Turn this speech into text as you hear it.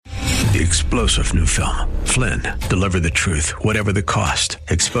The explosive new film, Flynn, deliver the truth, whatever the cost,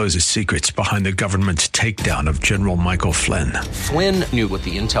 exposes secrets behind the government's takedown of General Michael Flynn. Flynn knew what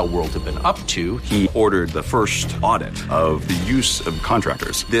the intel world had been up to. He ordered the first audit of the use of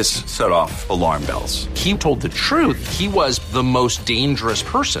contractors. This set off alarm bells. He told the truth. He was the most dangerous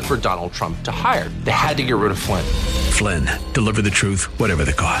person for Donald Trump to hire. They had to get rid of Flynn. Flynn, deliver the truth, whatever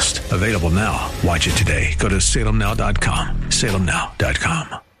the cost. Available now. Watch it today. Go to salemnow.com.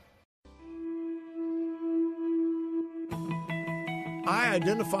 salemnow.com. I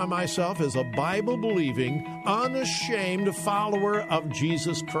identify myself as a Bible-believing, unashamed follower of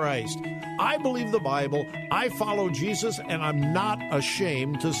Jesus Christ. I believe the Bible, I follow Jesus, and I'm not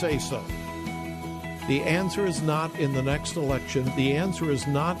ashamed to say so. The answer is not in the next election. The answer is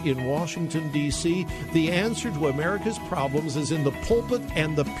not in Washington, D.C. The answer to America's problems is in the pulpit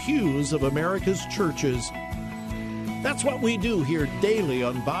and the pews of America's churches. That's what we do here daily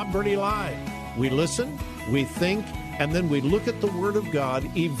on Bob Burney Live. We listen, we think, and then we look at the Word of God,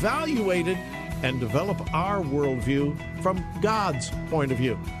 evaluate it, and develop our worldview from God's point of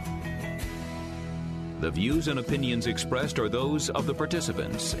view. The views and opinions expressed are those of the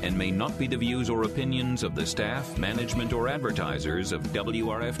participants and may not be the views or opinions of the staff, management, or advertisers of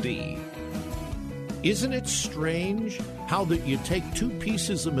WRFD. Isn't it strange how that you take two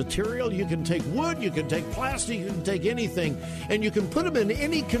pieces of material, you can take wood, you can take plastic, you can take anything, and you can put them in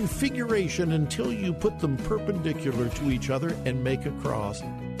any configuration until you put them perpendicular to each other and make a cross.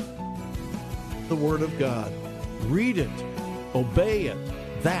 The Word of God. Read it. Obey it.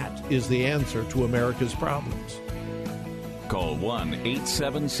 That is the answer to America's problems. Call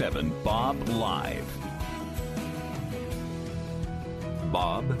 1-877-BOB-LIVE.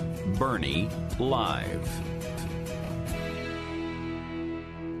 Bob Burney Live.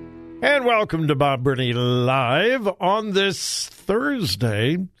 And welcome to Bob Burney Live on this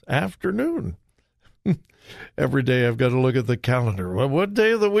Thursday afternoon. Every day I've got to look at the calendar. Well, what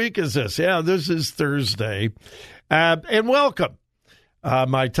day of the week is this? Yeah, this is Thursday. And welcome.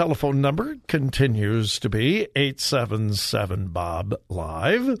 My telephone number continues to be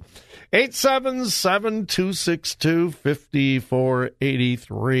 877-BOB-LIVE,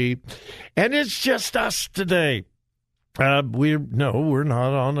 877-262-5483. And it's just us today. We're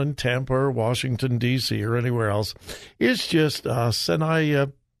not on in Tampa or Washington, D.C. or anywhere else. It's just us, and I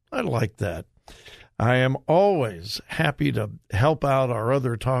like that. I am always happy to help out our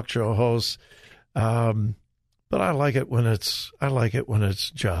other talk show hosts, but I like it when it's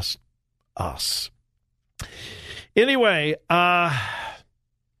just us. Anyway,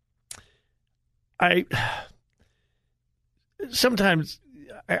 sometimes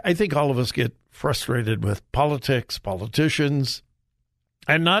I think all of us get frustrated with politics, politicians,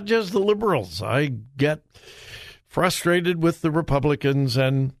 and not just the liberals. I get frustrated with the Republicans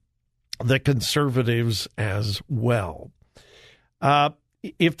and the conservatives as well.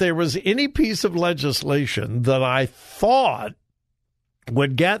 If there was any piece of legislation that I thought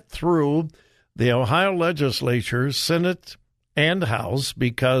would get through the Ohio legislature, Senate, and House,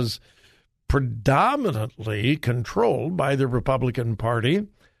 because predominantly controlled by the Republican Party,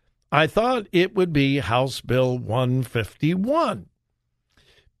 I thought it would be House Bill 151.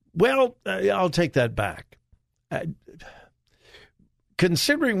 Well, I'll take that back.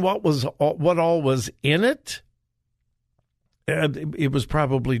 Considering what all was in it, it was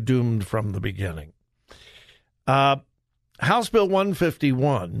probably doomed from the beginning. House Bill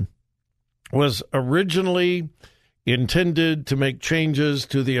 151 was originally intended to make changes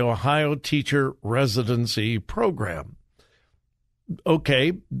to the Ohio teacher residency program.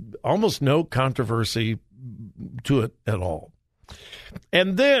 Okay, almost no controversy to it at all.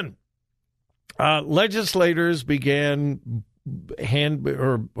 And then legislators began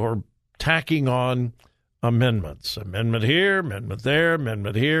tacking on amendments. Amendment here, amendment there,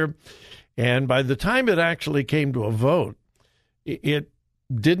 amendment here. And by the time it actually came to a vote, it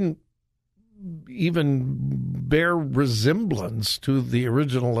didn't even bear resemblance to the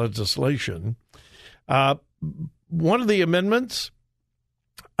original legislation. One of the amendments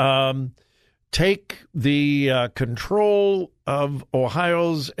take the control of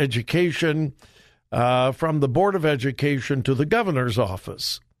Ohio's education from the Board of Education to the governor's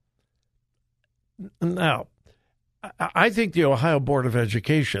office. Now, I think the Ohio Board of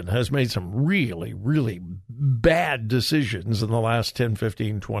Education has made some really, really bad decisions in the last 10,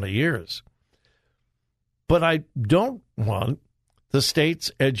 15, 20 years. But I don't want the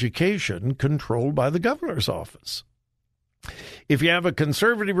state's education controlled by the governor's office. If you have a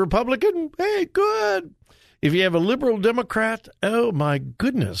conservative Republican, hey, good. If you have a liberal Democrat, oh my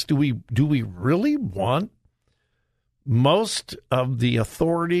goodness, do we really want most of the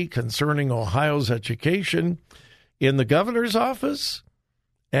authority concerning Ohio's education in the governor's office?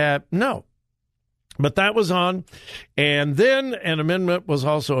 No. But that was on. And then an amendment was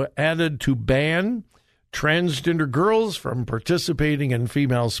also added to ban transgender girls from participating in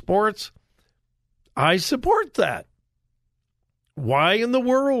female sports. I support that. Why in the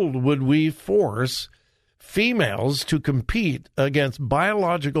world would we force females to compete against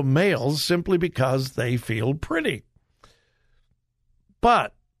biological males simply because they feel pretty?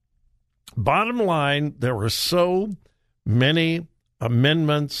 But bottom line, there were so many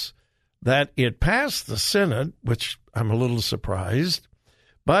amendments that it passed the Senate, which I'm a little surprised,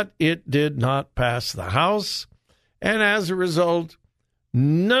 but it did not pass the House. And as a result,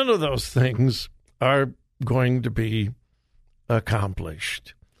 none of those things are going to be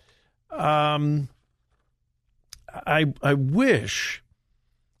accomplished. I wish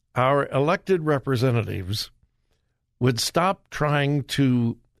our elected representatives would stop trying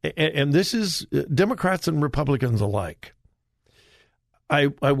to, and this is Democrats and Republicans alike,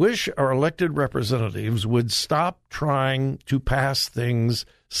 I wish our elected representatives would stop trying to pass things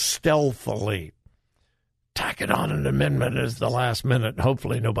stealthily. Tack it on an amendment at the last minute.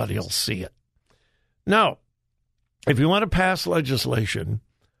 Hopefully nobody will see it. No. If you want to pass legislation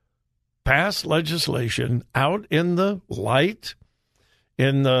out in the light,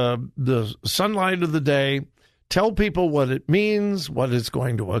 in the sunlight of the day. Tell people what it means, what it's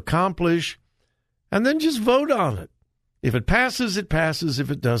going to accomplish, and then just vote on it. If it passes, it passes.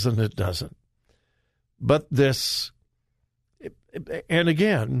 If it doesn't, it doesn't. But this, and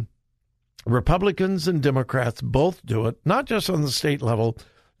again, Republicans and Democrats both do it, not just on the state level.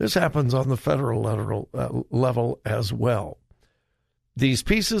 This happens on the federal level as well. These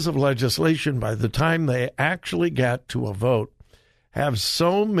pieces of legislation, by the time they actually get to a vote, have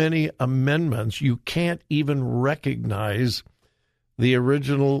so many amendments you can't even recognize the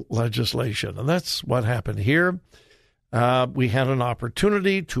original legislation. And that's what happened here. We had an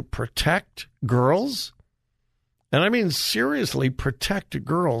opportunity to protect girls. And I mean, seriously, protect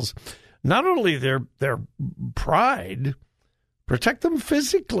girls. Not only their pride, protect them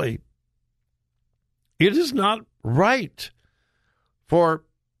physically. It is not right for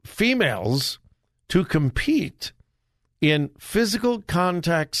females to compete in physical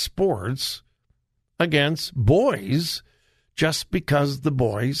contact sports against boys just because the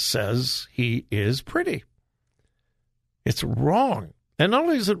boy says he is pretty. It's wrong. And not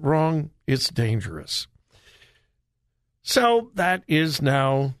only is it wrong, it's dangerous. So that is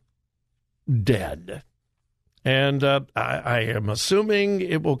now dead. And I am assuming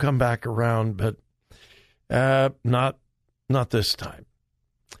it will come back around, but not this time.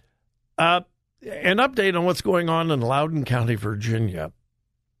 An update on what's going on in Loudoun County, Virginia.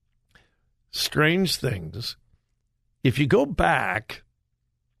 Strange things. If you go back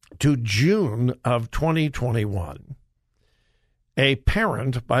to June of 2021, a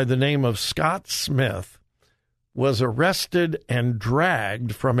parent by the name of Scott Smith was arrested and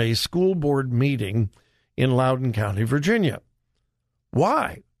dragged from a school board meeting in Loudoun County, Virginia.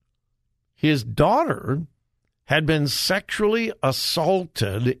 Why? His daughter had been sexually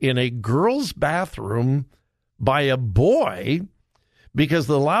assaulted in a girl's bathroom by a boy because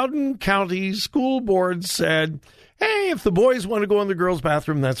the Loudoun County School Board said, hey, if the boys want to go in the girl's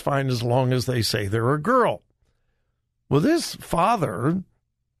bathroom, that's fine as long as they say they're a girl. Well, this father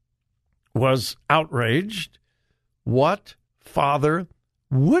was outraged. What father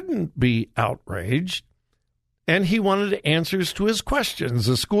wouldn't be outraged? And he wanted answers to his questions.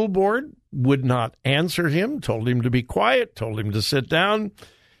 The school board would not answer him, told him to be quiet, told him to sit down.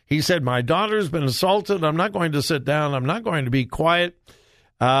 He said, my daughter's been assaulted. I'm not going to sit down. I'm not going to be quiet.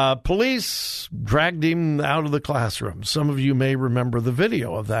 Police dragged him out of the classroom. Some of you may remember the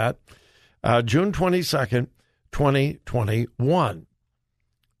video of that. June 22nd, 2021.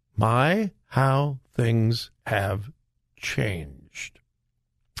 My, how things have changed.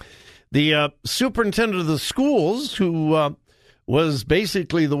 The superintendent of the schools, who was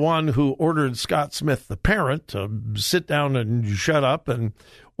basically the one who ordered Scott Smith, the parent, to sit down and shut up and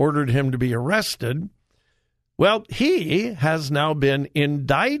ordered him to be arrested, well, he has now been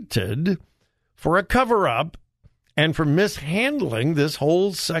indicted for a cover-up and for mishandling this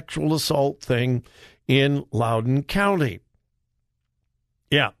whole sexual assault thing in Loudoun County.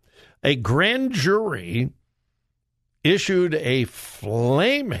 Yeah, a grand jury issued a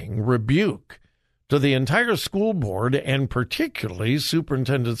flaming rebuke to the entire school board and particularly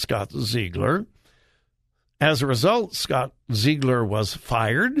Superintendent Scott Ziegler. As a result, Scott Ziegler was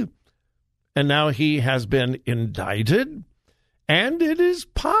fired, and now he has been indicted, And it is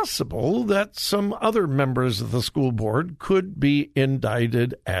possible that some other members of the school board could be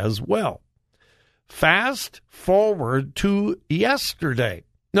indicted as well. Fast forward to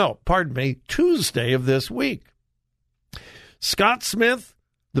Tuesday of this week. Scott Smith,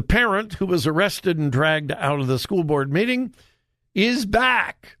 the parent who was arrested and dragged out of the school board meeting, is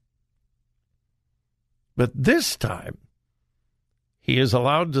back. But this time, he is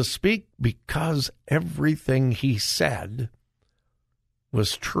allowed to speak because everything he said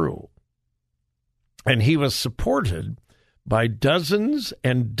was true. And he was supported by dozens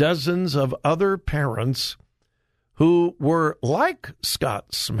and dozens of other parents who were, like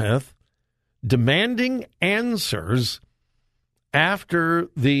Scott Smith, demanding answers after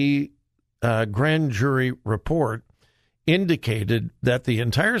the grand jury report indicated that the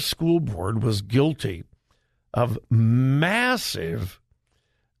entire school board was guilty of massive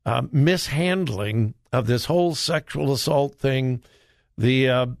mishandling of this whole sexual assault thing,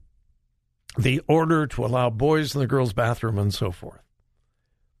 the order to allow boys in the girls' bathroom and so forth.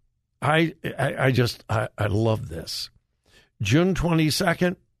 I love this. June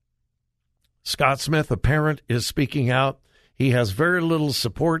 22nd, Scott Smith, a parent, is speaking out. He has very little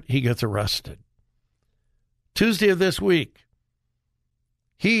support. He gets arrested. Tuesday of this week,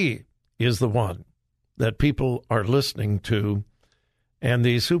 he is the one that people are listening to, and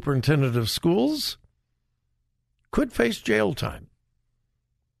the superintendent of schools could face jail time.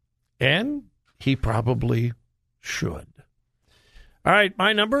 And he probably should. All right,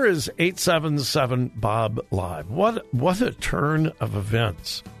 my number is 877-BOB-LIVE. What a turn of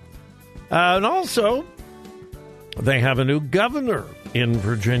events. And also, they have a new governor in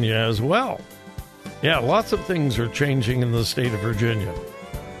Virginia as well. Yeah, lots of things are changing in the state of Virginia.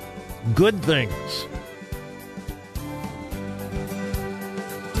 Good things.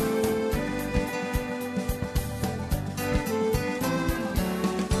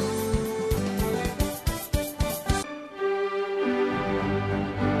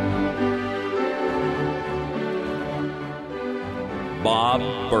 Bob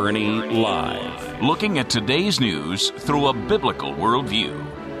Burney Live. Looking at today's news through a biblical worldview.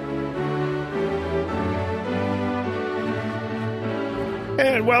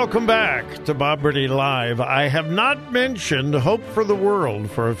 And welcome back to Bob Burney Live. I have not mentioned Hope for the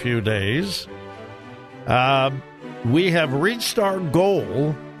World for a few days. We have reached our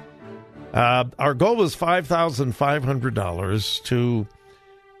goal. Our goal was $5,500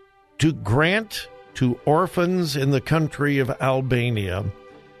 to grant to orphans in the country of Albania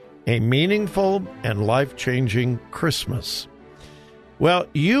a meaningful and life-changing Christmas. Well,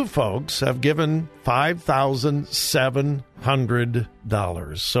 you folks have given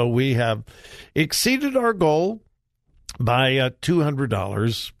 $5,700. So we have exceeded our goal by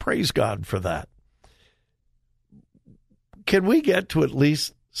 $200. Praise God for that. Can we get to at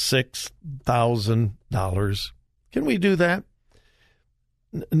least $6,000? Can we do that?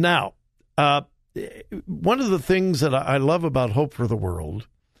 Now, one of the things that I love about Hope for the World,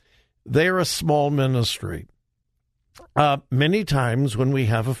 they're a small ministry. Many times when we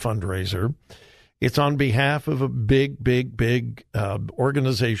have a fundraiser, it's on behalf of a big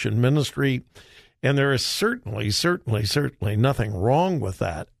organization, ministry, and there is certainly nothing wrong with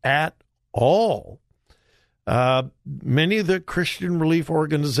that at all. Many of the Christian relief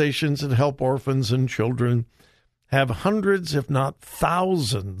organizations that help orphans and children have hundreds, if not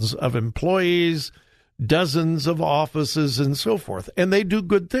thousands, of employees, dozens of offices, and so forth. And they do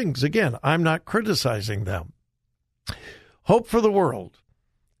good things. Again, I'm not criticizing them. Hope for the World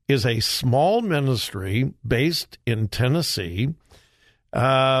is a small ministry based in Tennessee.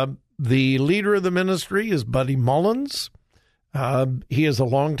 The leader of the ministry is Buddy Mullins. He is a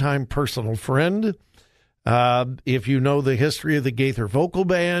longtime personal friend. If you know the history of the Gaither Vocal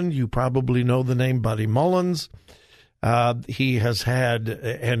Band, you probably know the name Buddy Mullins. He has had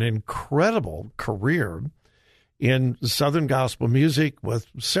an incredible career in Southern gospel music with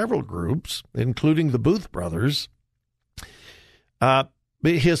several groups, including the Booth Brothers.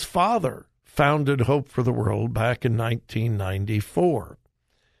 His father founded Hope for the World back in 1994.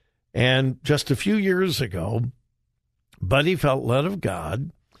 And just a few years ago, Buddy felt led of God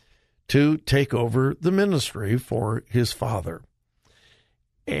to take over the ministry for his father.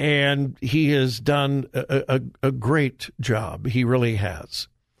 And he has done a great job. He really has.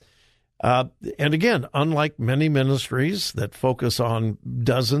 And again, unlike many ministries that focus on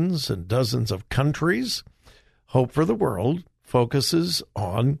dozens and dozens of countries, Hope for the World focuses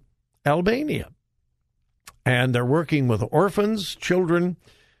on Albania. And they're working with orphans, children,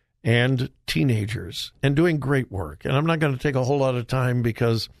 and teenagers and doing great work. And I'm not going to take a whole lot of time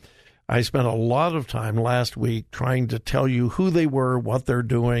because I spent a lot of time last week trying to tell you who they were, what they're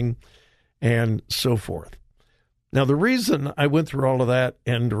doing, and so forth. Now, the reason I went through all of that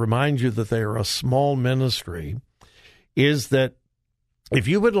and to remind you that they are a small ministry is that if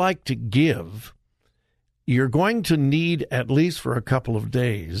you would like to give, you're going to need, at least for a couple of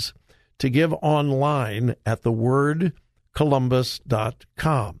days, to give online at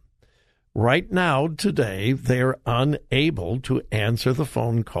thewordcolumbus.com. Right now, today, they're unable to answer the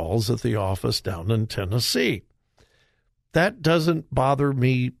phone calls at the office down in Tennessee. That doesn't bother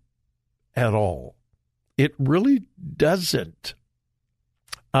me at all. It really doesn't.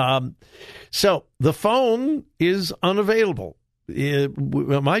 So the phone is unavailable. It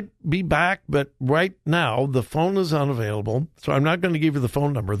might be back, but right now the phone is unavailable. So I'm not going to give you the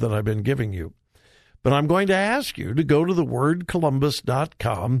phone number that I've been giving you. But I'm going to ask you to go to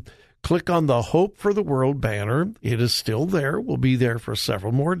thewordcolumbus.com, click on the Hope for the World banner. It is still there. We'll be there for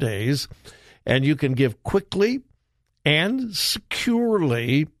several more days. And you can give quickly and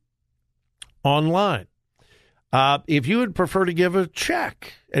securely online. If you would prefer to give a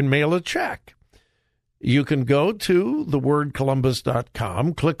check and mail a check, you can go to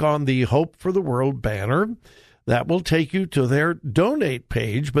thewordcolumbus.com, click on the Hope for the World banner. That will take you to their donate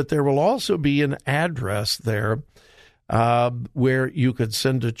page, but there will also be an address there where you could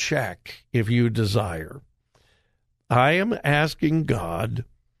send a check if you desire. I am asking God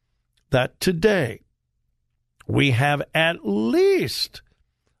that today we have at least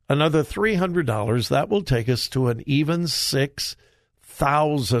another $300. That will take us to an even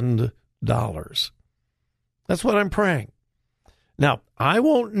 $6,000. That's what I'm praying. Now, I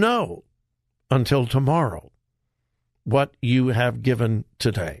won't know until tomorrow what you have given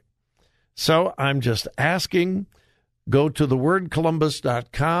today. So I'm just asking, go to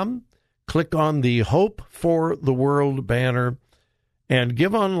thewordcolumbus.com, click on the Hope for the World banner, and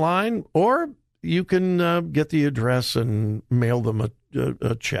give online, or you can get the address and mail them a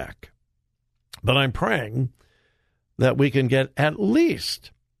check. But I'm praying that we can get at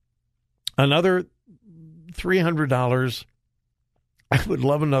least another $300. I would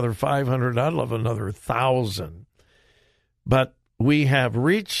love another $500. I'd love another $1,000. But we have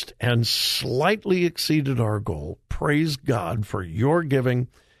reached and slightly exceeded our goal. Praise God for your giving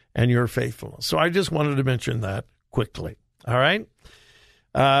and your faithfulness. So I just wanted to mention that quickly. All right?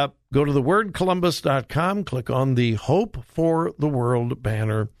 Go to thewordcolumbus.com, click on the Hope for the World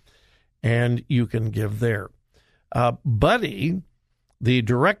banner, and you can give there. Buddy, the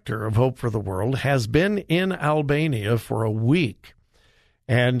director of Hope for the World, has been in Albania for a week,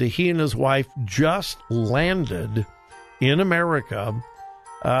 and he and his wife just landed in America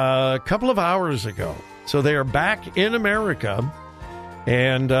a couple of hours ago. So they are back in America,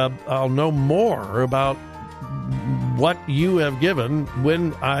 and I'll know more about what you have given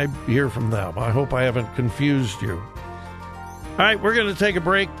when I hear from them. I hope I haven't confused you. All right, we're going to take a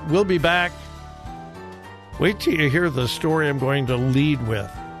break. We'll be back. Wait till you hear the story I'm going to lead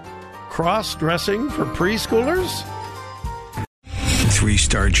with. Cross-dressing for preschoolers?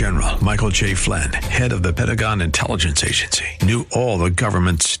 3-star General Michael J. Flynn, head of the Pentagon Intelligence Agency, knew all the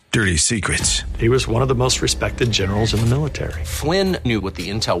government's dirty secrets. He was one of the most respected generals in the military. Flynn knew what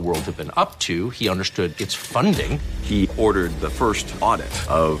the intel world had been up to. He understood its funding. He ordered the first audit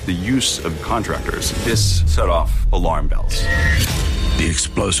of the use of contractors. This set off alarm bells. The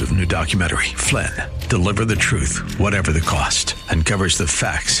explosive new documentary, Flynn, Deliver the Truth, Whatever the Cost, uncovers the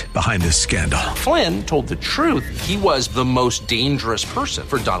facts behind this scandal. Flynn told the truth. He was the most dangerous person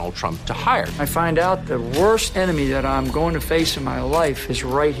for Donald Trump to hire. I find out the worst enemy that I'm going to face in my life is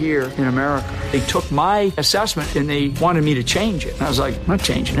right here in America. They took my assessment and they wanted me to change it. And I was like, I'm not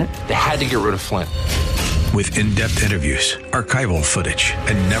changing it. They had to get rid of Flynn. With in-depth interviews, archival footage,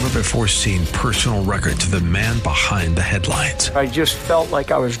 and never-before-seen personal records of the man behind the headlines. I just felt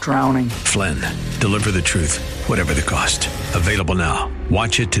like I was drowning. Flynn, Deliver the Truth, Whatever the Cost. Available now.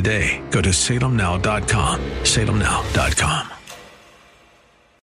 Watch it today. Go to salemnow.com. salemnow.com.